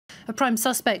a prime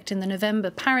suspect in the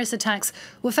November Paris attacks,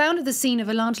 were found at the scene of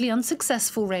a largely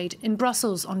unsuccessful raid in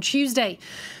Brussels on Tuesday.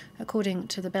 According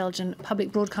to the Belgian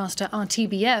public broadcaster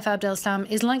RTBF, Abdeslam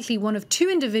is likely one of two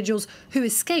individuals who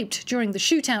escaped during the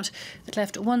shootout that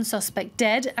left one suspect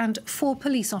dead and 4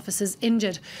 police officers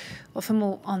injured. Well, for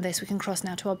more on this, we can cross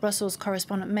now to our Brussels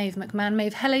correspondent, Maeve McMahon.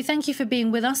 Maeve, hello, thank you for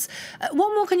being with us.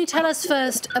 What more can you tell us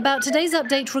first about today's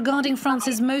update regarding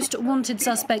France's most wanted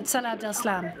suspect, Salah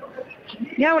Abdeslam?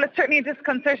 Yeah, well, it's certainly a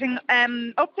disconcerting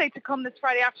update to come this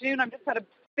Friday afternoon. I'm just at a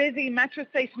busy metro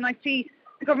station. I see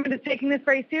the government is taking this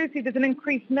very seriously. There's an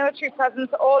increased military presence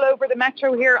all over the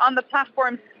metro here on the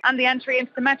platforms and the entry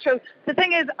into the metro. The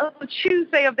thing is, on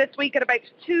Tuesday of this week at about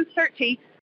 2:30,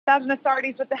 Belgian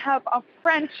authorities, with the help of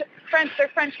their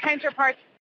French counterparts,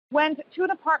 went to an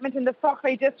apartment in the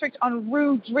Sochray district on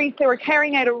Rue Dries. They were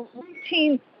carrying out a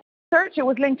routine search. It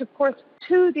was linked, of course,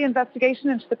 to the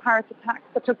investigation into the Paris attacks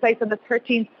that took place on the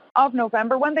 13th of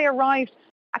November. When they arrived,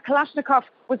 a Kalashnikov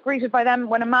was greeted by them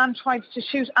when a man tried to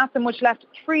shoot at them, which left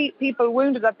 3 people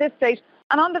wounded at this stage.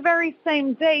 And on the very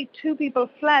same day, 2 people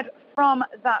fled from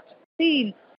that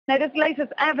scene. Now, this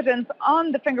latest evidence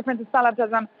on the fingerprints of Salah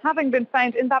Abdeslam having been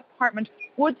found in that apartment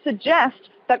would suggest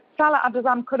that Salah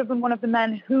Abdeslam could have been one of the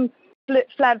men who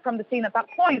fled from the scene at that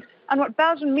point. And what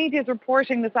Belgian media is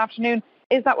reporting this afternoon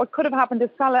is that what could have happened is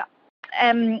Salah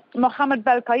Mohamed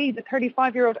Belkaïd, the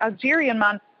 35-year-old Algerian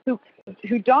man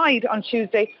who died on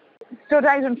Tuesday, stood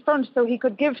out in front so he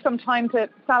could give some time to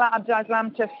Salah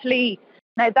Abdeslam to flee.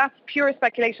 Now, that's pure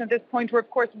speculation at this point. We're, of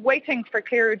course, waiting for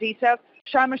clearer details.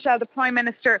 Charles Michel, the Prime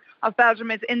Minister of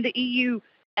Belgium, is in the EU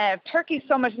Turkey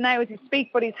summit now as we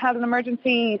speak, but he's held an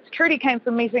emergency Security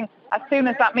Council meeting as soon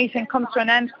as that meeting comes to an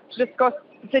end to discuss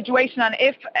the situation and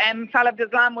if Salah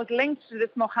Abdeslam was linked to this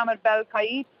Mohamed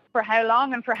Belkaïd, for how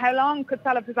long, and for how long could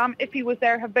Salah Abdeslam, if he was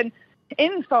there, have been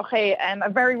in Sochray, a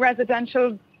very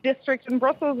residential district in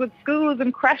Brussels with schools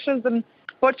and creches and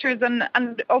butchers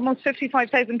and almost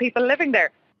 55,000 people living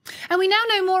there. And we now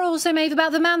know more also, Maeve,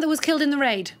 about the man that was killed in the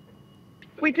raid.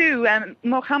 We do.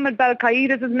 Mohamed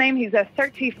Belkaïd is his name. He's a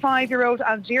 35-year-old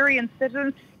Algerian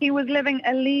citizen. He was living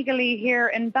illegally here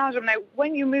in Belgium. Now,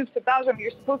 when you move to Belgium,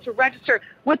 you're supposed to register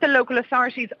with the local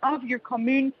authorities of your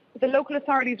commune. But the local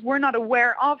authorities were not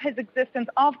aware of his existence,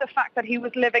 of the fact that he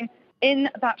was living in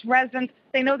that residence.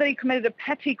 They know that he committed a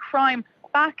petty crime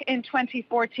back in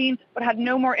 2014, but had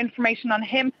no more information on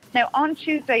him. Now, on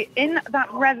Tuesday, in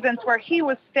that residence where he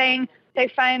was staying, they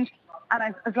found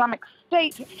an Islamic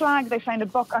State flag, they found a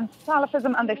book on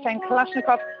Salafism, and they found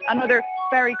Kalashnikov, another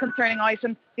very concerning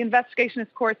item. The investigation,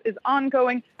 of course, is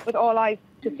ongoing, with all eyes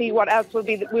to see what else will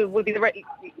be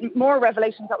the more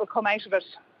revelations that will come out of it.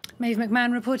 Maeve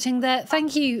McMahon reporting there.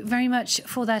 Thank you very much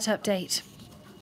for that update.